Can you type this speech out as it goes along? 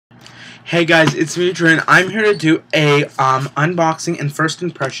Hey guys, it's me, Drew. I'm here to do a unboxing and first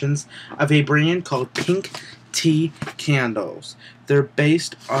impressions of a brand called Pink Tea Candles. They're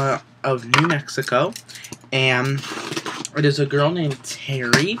based of New Mexico, and it is a girl named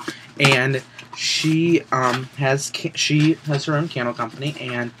Teri, and she has her own candle company,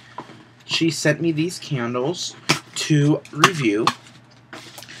 and she sent me these candles to review.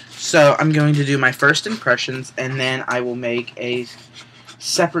 So I'm going to do my first impressions, and then I will make a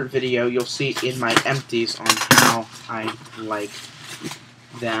separate video you'll see in my empties on how I like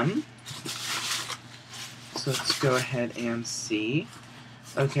them. So let's go ahead and see.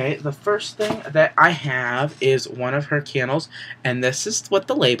 Okay, the first thing that I have is one of her candles, and this is what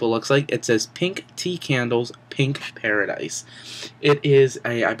the label looks like. It says Pink Tea Candles, Pink Paradise. It is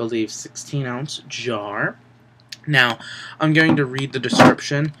a, I believe, 16-ounce jar. Now, I'm going to read the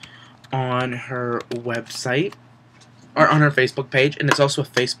description on her website, or on her Facebook page, and it's also a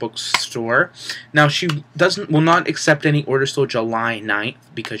Facebook store. Now, she will not accept any orders till July 9th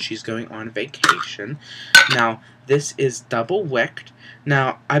because she's going on vacation. Now, this is double wicked.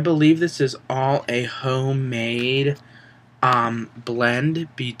 Now, I believe this is all a homemade blend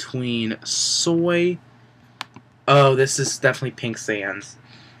between soy. Oh, this is definitely pink sands.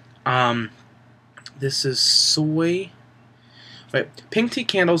 This is soy. Right. Pink Tea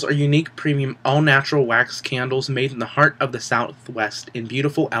Candles are unique, premium, all-natural wax candles made in the heart of the Southwest in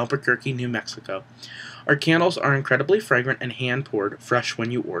beautiful Albuquerque, New Mexico. Our candles are incredibly fragrant and hand-poured, fresh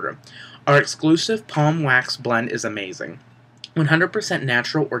when you order. Our exclusive palm wax blend is amazing. 100%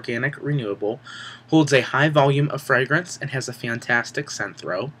 natural, organic, renewable, holds a high volume of fragrance and has a fantastic scent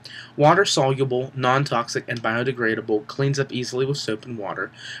throw. Water-soluble, non-toxic, and biodegradable, cleans up easily with soap and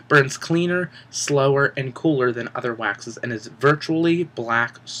water, burns cleaner, slower, and cooler than other waxes, and is virtually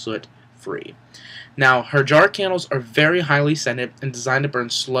black soot free. Now, her jar candles are very highly scented and designed to burn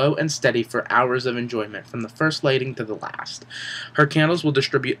slow and steady for hours of enjoyment, from the first lighting to the last. Her candles will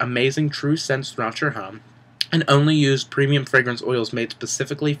distribute amazing true scents throughout your home, and only use premium fragrance oils made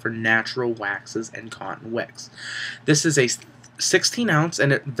specifically for natural waxes and cotton wicks. This is a 16-ounce,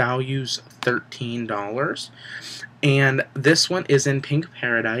 and it values $13. And this one is in Pink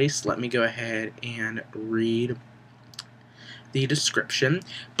Paradise. Let me go ahead and read the description.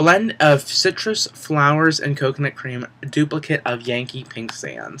 Blend of citrus, flowers, and coconut cream, duplicate of Yankee Pink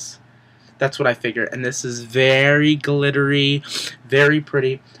Sands. That's what I figured, and this is very glittery, very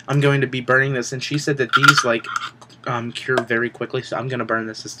pretty. I'm going to be burning this, and she said that these like cure very quickly, so I'm going to burn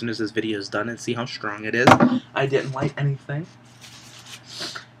this as soon as this video is done and see how strong it is. I didn't light anything.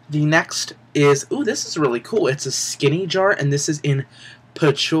 The next is, ooh, this is really cool. It's a skinny jar, and this is in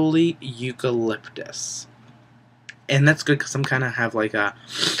patchouli eucalyptus. And that's good because I'm kind of have like a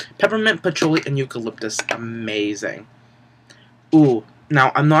peppermint, patchouli, and eucalyptus. Amazing. Ooh.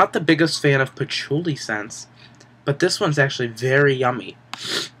 Now, I'm not the biggest fan of patchouli scents, but this one's actually very yummy.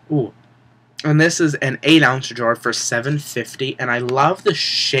 Ooh. And this is an 8-ounce jar for $7.50, and I love the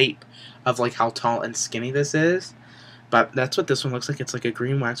shape of like how tall and skinny this is. But that's what this one looks like. It's like a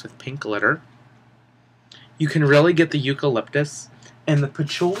green wax with pink glitter. You can really get the eucalyptus, and the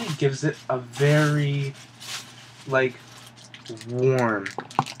patchouli gives it a very like warm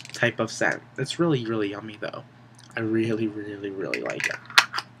type of scent. It's really, really yummy though. I really, really, really like it.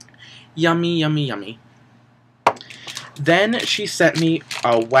 Yummy, yummy, yummy. Then she sent me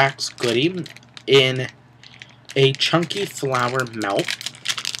a wax goodie in a chunky flower melt.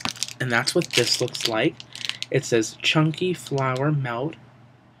 And that's what this looks like. It says chunky flower melt.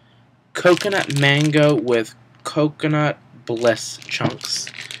 Coconut mango with coconut bliss chunks.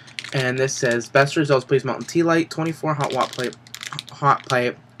 And this says best results, please melt in tea light, 24 hot plate,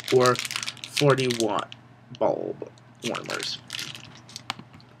 or 40-watt bulb warmers.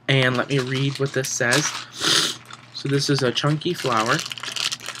 And let me read what this says. So this is a chunky flower,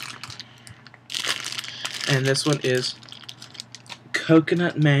 and this one is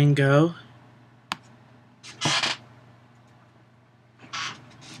coconut mango,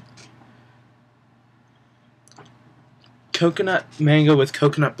 with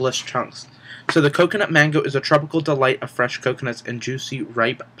coconut bliss chunks. So the coconut mango is a tropical delight of fresh coconuts and juicy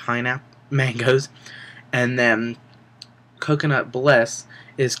ripe pineapple mangoes. And then coconut bliss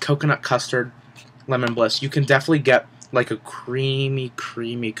is coconut custard lemon bliss. You can definitely get like a creamy,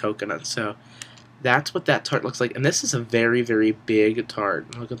 creamy coconut. So that's what that tart looks like. And this is a very, very big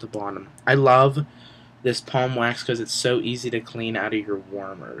tart. Look at the bottom. I love this palm wax because it's so easy to clean out of your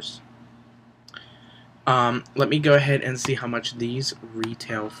warmers. Let me go ahead and see how much these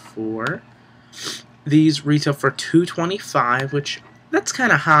retail for. These retail for $2.25, which that's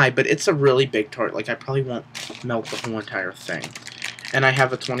kind of high, but it's a really big tart. Like, I probably won't melt the whole entire thing. And I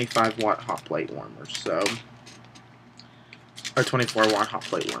have a 25-watt hot plate warmer, so, or 24-watt hot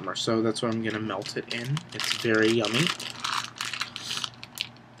plate warmer, so that's what I'm going to melt it in. It's very yummy.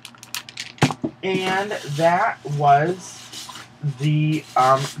 And that was the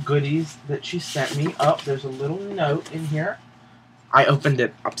goodies that she sent me. Oh, there's a little note in here. I opened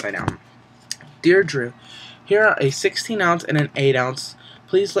it upside down. Dear Drew, here are a 16-ounce and an 8-ounce.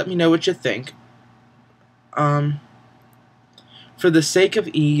 Please let me know what you think. For the sake of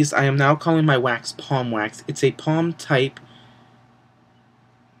ease, I am now calling my wax palm wax. It's a palm type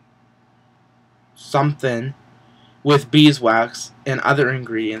something with beeswax and other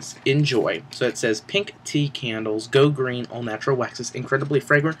ingredients. Enjoy. So it says Pink Tea Candles, Go Green, All Natural Waxes, incredibly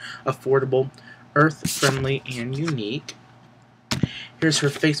fragrant, affordable, earth-friendly, and unique. Here's her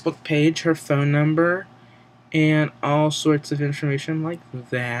Facebook page, her phone number, and all sorts of information like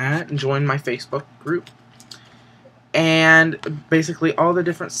that. Join my Facebook group. And basically all the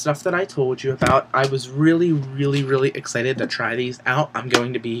different stuff that I told you about. I was really, really, really excited to try these out. I'm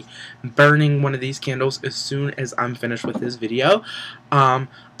going to be burning one of these candles as soon as I'm finished with this video. I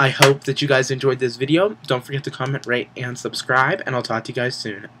hope that you guys enjoyed this video. Don't forget to comment, rate, and subscribe, and I'll talk to you guys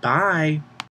soon. Bye!